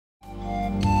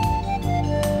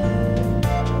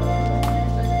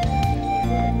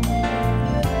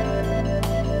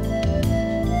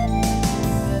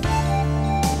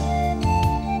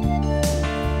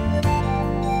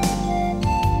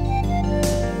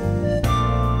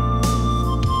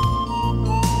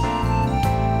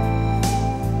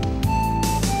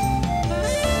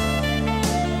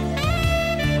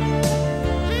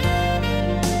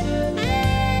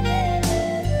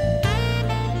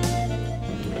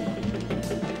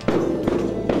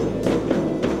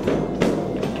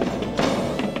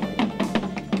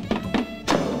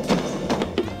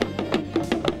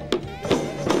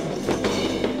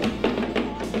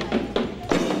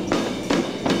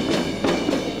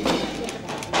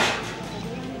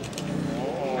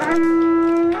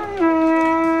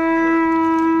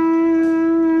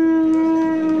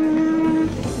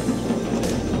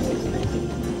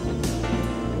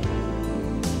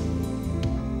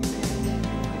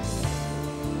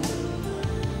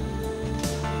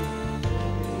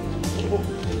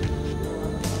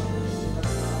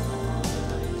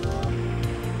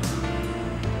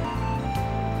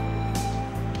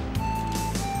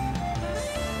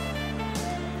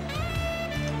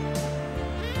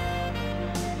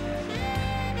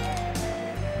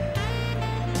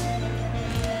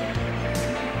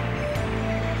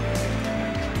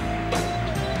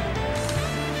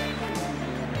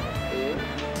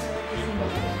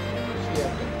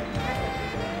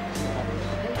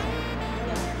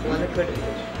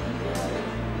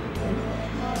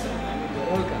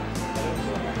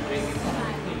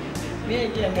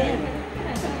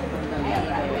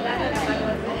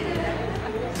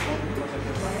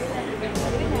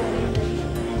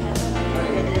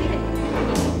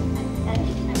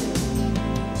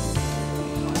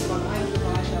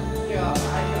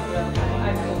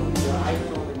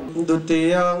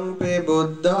Dutiyampi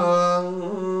buddhang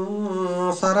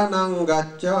saranang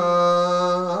gacchami.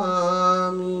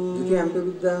 Dutiyampi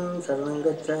buddhang saranang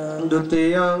gacchami.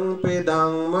 Dutiyampi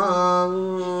dhammang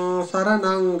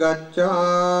saranang gacchami.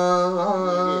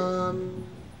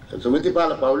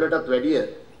 Sumathipala පවුලටත් වැඩිය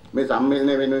මේ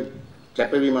සම්මේලනය වෙන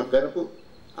කැපවීමක් කරපු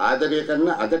ආදරය කරන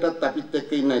අදටත් අපිත්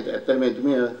එක්ක ඉන්න ඇත්තටම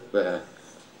එතුමිය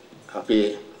අපේ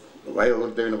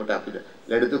වයෝවෘද්ධ වෙනකොට අපිට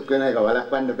ලෙඩ දුක් වෙන එක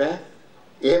වළක්වන්න බෑ.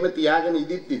 එහෙම තියාගෙන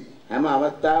ඉදිද්දි හැම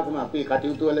අවස්ථාවකම අපේ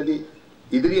කටයුතු වලදී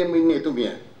ඉදිරියෙන් ඉන්නේ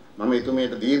එතුමිය. මම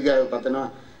එතුමියට දීර්ඝායු පතනවා.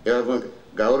 ඒ වගේම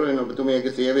ගෞරවයෙන්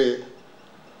ඔබතුමියගේ සේවය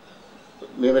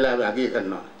මේ වෙලාවේ අගය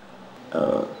කරනවා.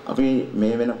 අපි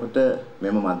මේ වෙනකොට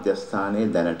මෙම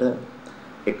මධ්‍යස්ථානයේ දැනට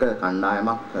එක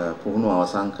කණ්ඩායමක් පුහුණුව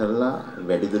අවසන් කරලා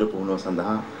වැඩිදුර පුහුණුව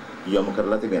සඳහා යොමු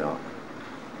කරලා තිබෙනවා.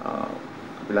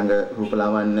 අපි ළඟ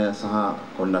රූපලාවන්‍ය සහ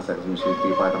කොණ්ඩා සැකසීම්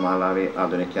ශිල්පී පාඨමාලාවේ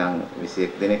ආධුනිකයන්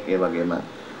 21 දෙනෙක්, ඒ වගේම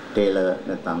ටේලර්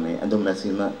නැත්නම් මේ ඇඳුම්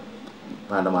මැසීම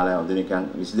පාඨමාලාවේ ආධුනිකයන්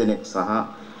 20 දෙනෙක් සහ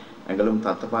ඇඟලුම්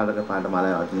තත්ත්වපාලක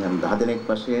පාඨමාලාවේ ආධුනිකයන් 10 දෙනෙක්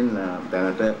වශයෙන්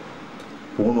දැනට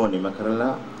පුහුණුව නිම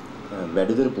කරලා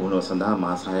වැඩිදුර පුහුණුව සඳහා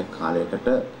මාස 6ක කාලයකට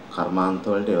කර්මාන්ත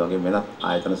වලට ඒ වගේ වෙනත්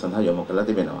ආයතන සඳහා යොමු කරලා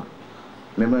තිබෙනවා.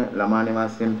 මෙම ළමා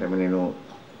නිවාසයෙන් පැමිණෙනු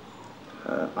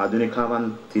ආධුනිකවන්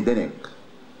 30 දෙනෙක්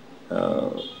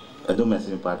ඇඳුම්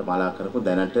මැසීම පාඨමාලා කරපු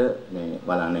දැනට මේ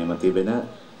බලන්නේම තිබෙන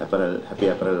හැපි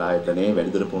අපරල් ආයතනයේ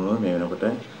වැඩිදුර පුහුණුව මේ වෙනකොට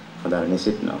හදාගෙන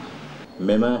සිටිනවා.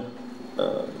 මෙම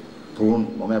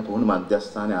පුහුණු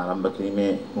මධ්‍යස්ථානයේ ආරම්භ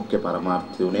කිරීමේ මුඛ්‍ය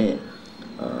පරමාර්ථය උනේ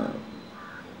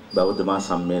බෞද්ධ මහා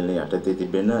සම්මේලනයේ යටතේ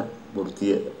තිබෙන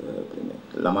වෘත්තීය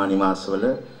ළමා නිවාසවල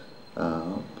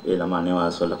ඒ ළමා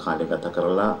නිවාසවල කාලය ගත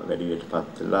කරලා වැඩි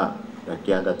වියටපත් වෙලා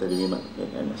රැකියාගත වීම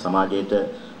සමාජයට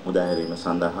මුදා හැරීම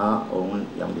සඳහා ඔවුන්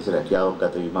යම් කිසි රැකියාවක්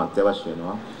ගත වීම අත්‍යවශ්‍ය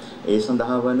වෙනවා. ඒ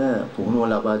සඳහා වන පුහුණුව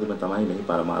ලබා දීම තමයි මෙහි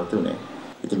පරමාර්ථය උනේ.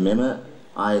 ඉතින් මෙම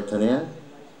ආයතනය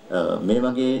මේ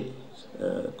වගේ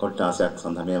කොට්ටාසයක්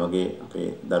සඳහා මේ වගේ අපේ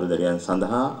දරුදරියන්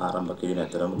සඳහා ආරම්භ කිරීම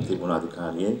ඇතරම තිබුණ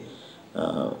අධිකාරියේ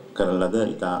කරන ලද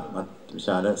ඉතාමත්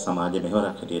විශාල සමාජ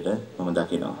මෙහෙවරක් හැටියට මම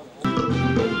දකිනවා.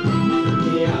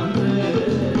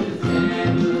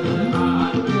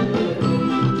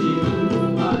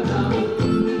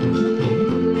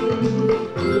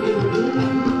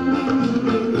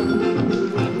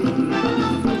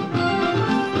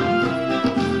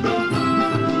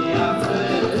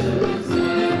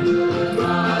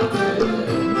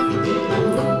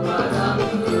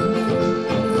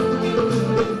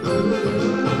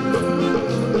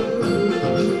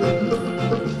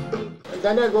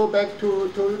 Then I go back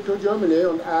to Germany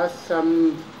and ask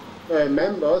some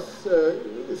members,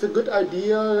 it's a good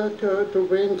idea to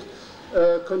bring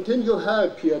continue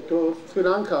help here to Sri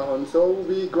Lanka. And so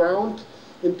we ground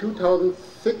in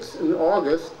 2006 in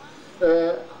August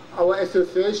our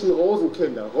association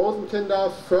Rosenkinder.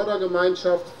 Rosenkinder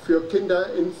Fördergemeinschaft für Kinder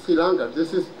in Sri Lanka.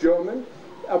 This is German,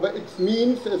 but it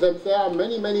means that there are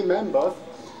many members.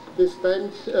 They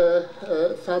spend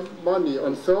some money.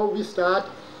 And so we start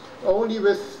only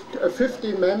with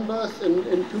 50 members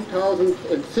in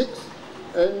 2006,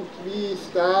 and we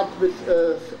start with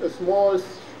a small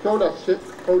scholarship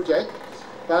project,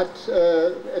 but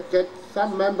it gets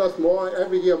some members more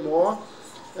every year more,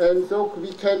 and so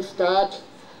we can start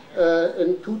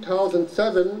in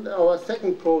 2007 our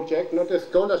second project, not a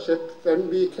scholarship. Then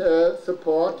we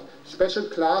support special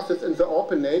classes in the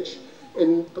open age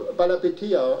in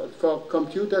Balapitia for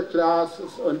computer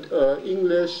classes and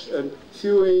English and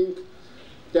sewing,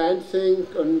 dancing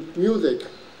and music.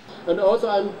 And also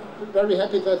I'm very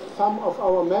happy that some of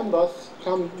our members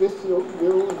come with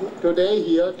you today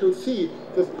here to see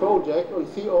this project and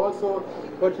see also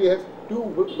what we have to do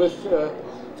with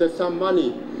some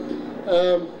money.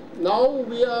 Now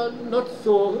we are not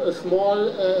so a small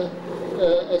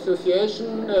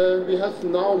association. We have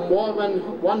now more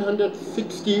than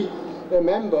 160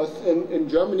 members in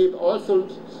Germany, also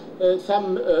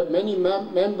many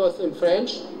members in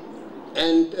French,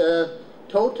 and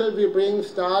total we bring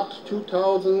start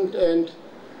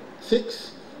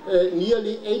 2006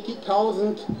 nearly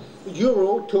 80,000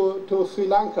 euro to Sri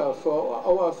Lanka for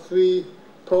our 3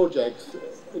 projects.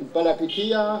 In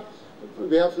Balapitia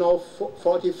we have now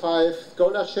 45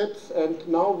 scholarships, and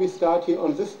now we start here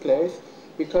on this place.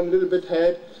 We can a little bit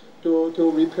help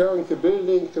to repairing the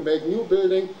building, to make new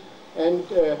building, and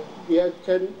we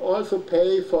can also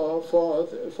pay for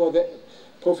the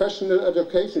professional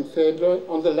education center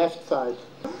on the left side.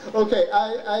 Okay,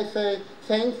 I say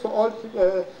thanks for all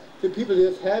the people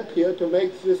that help here to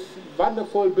make this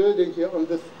wonderful building here on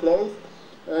this place,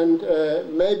 and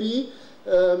maybe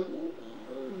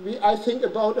I think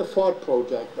about a Ford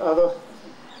project.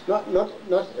 Not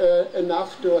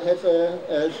enough to have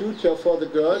a future for the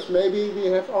girls. Maybe we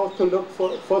have also look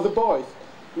for the boys.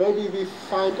 Maybe we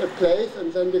find a place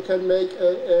and then we can make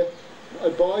a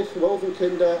boys'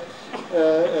 Rosenkinder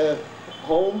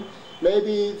home.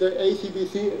 Maybe the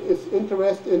ACBC is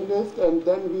interested in this, and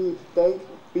then we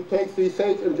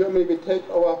say in Germany we take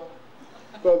our,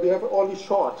 well, we have only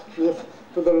short. We have,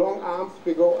 for the long arms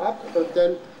we go up, but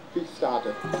then we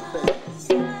started.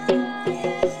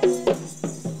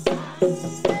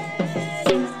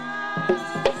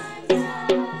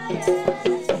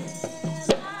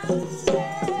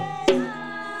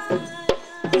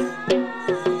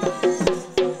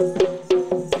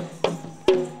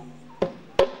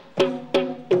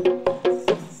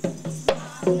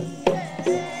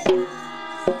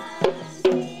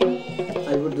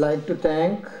 I would like to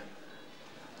thank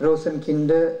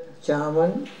Rosenkinder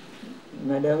Chairman,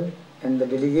 Madam, and the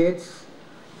delegates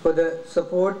for the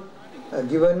support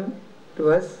given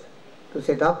to us to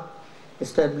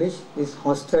establish this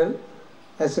hostel.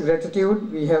 As a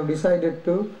gratitude, we have decided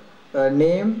to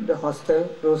name the hostel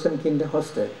Rosenkinder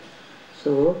Hostel.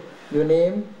 So your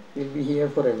name will be here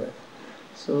forever.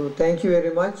 So thank you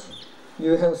very much.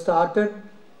 You have started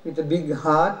with a big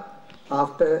heart.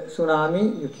 After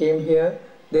tsunami, you came here,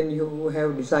 then you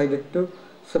have decided to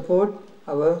support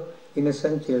our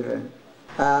innocent children.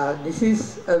 This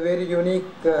is a very unique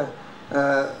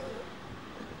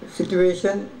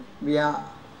situation we are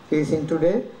facing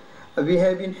today. We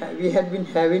had been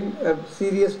having a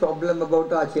serious problem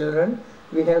about our children.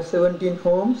 We have 17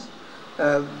 homes.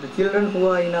 The children who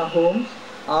are in our homes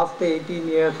after 18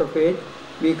 years of age,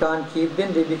 we can't keep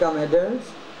them. They become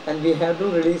adults, and we have to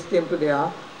release them to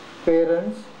their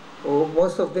parents, or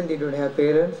most of them they don't have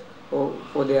parents, or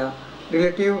for their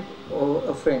relative or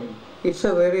a friend. It's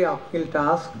a very uphill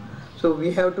task, so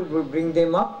we have to bring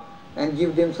them up and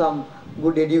give them some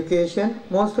good education.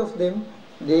 Most of them,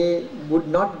 they would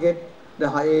not get the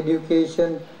high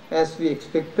education as we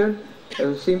expected,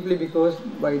 simply because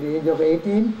by the age of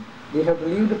 18 they have to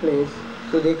leave the place,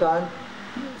 so they can't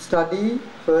study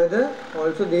further.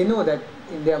 Also they know that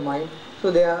in their mind,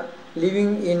 so they are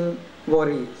living in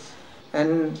worries.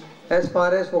 And as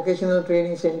far as vocational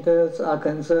training centers are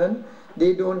concerned,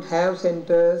 they don't have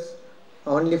centers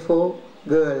only for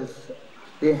girls.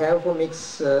 They have for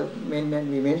mixed men and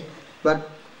women, but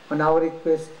on our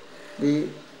request they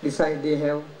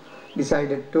have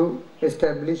decided to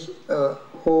establish a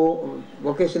whole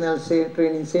vocational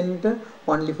training center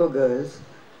only for girls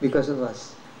because of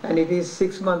us. And it is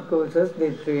 6-month courses.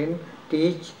 They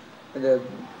teach the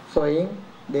sewing,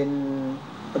 then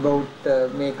about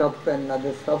makeup and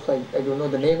other stuff. I don't know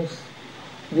the names,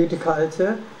 beauty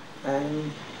culture,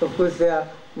 and of course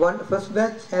first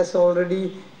batch has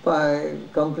already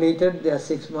completed their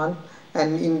 6 months,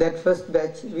 and in that first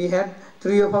batch we had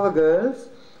 3 of our girls,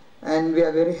 and we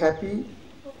are very happy.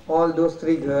 All those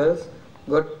 3 girls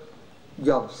got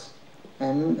jobs,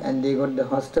 and they got the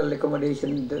hostel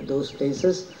accommodation in those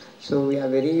places, so we are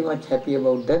very much happy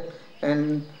about that.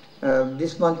 And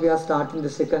this month we are starting the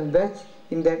 2nd batch.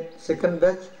 In that 2nd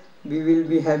batch we will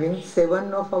be having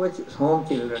 7 of our home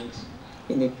children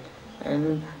in it,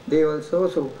 and they also,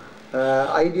 so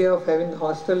idea of having the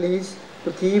hostel is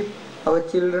to keep our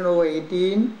children over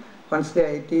 18, once they are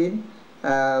 18,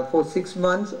 for 6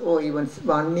 months or even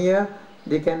 1 year.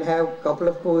 They can have a couple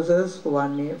of courses for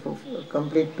 1 year, for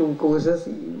complete 2 courses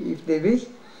if they wish,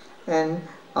 and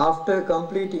after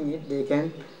completing it they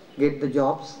can get the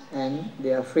jobs and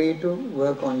they are free to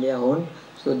work on their own.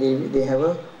 So they have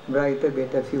a brighter,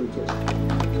 better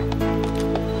future.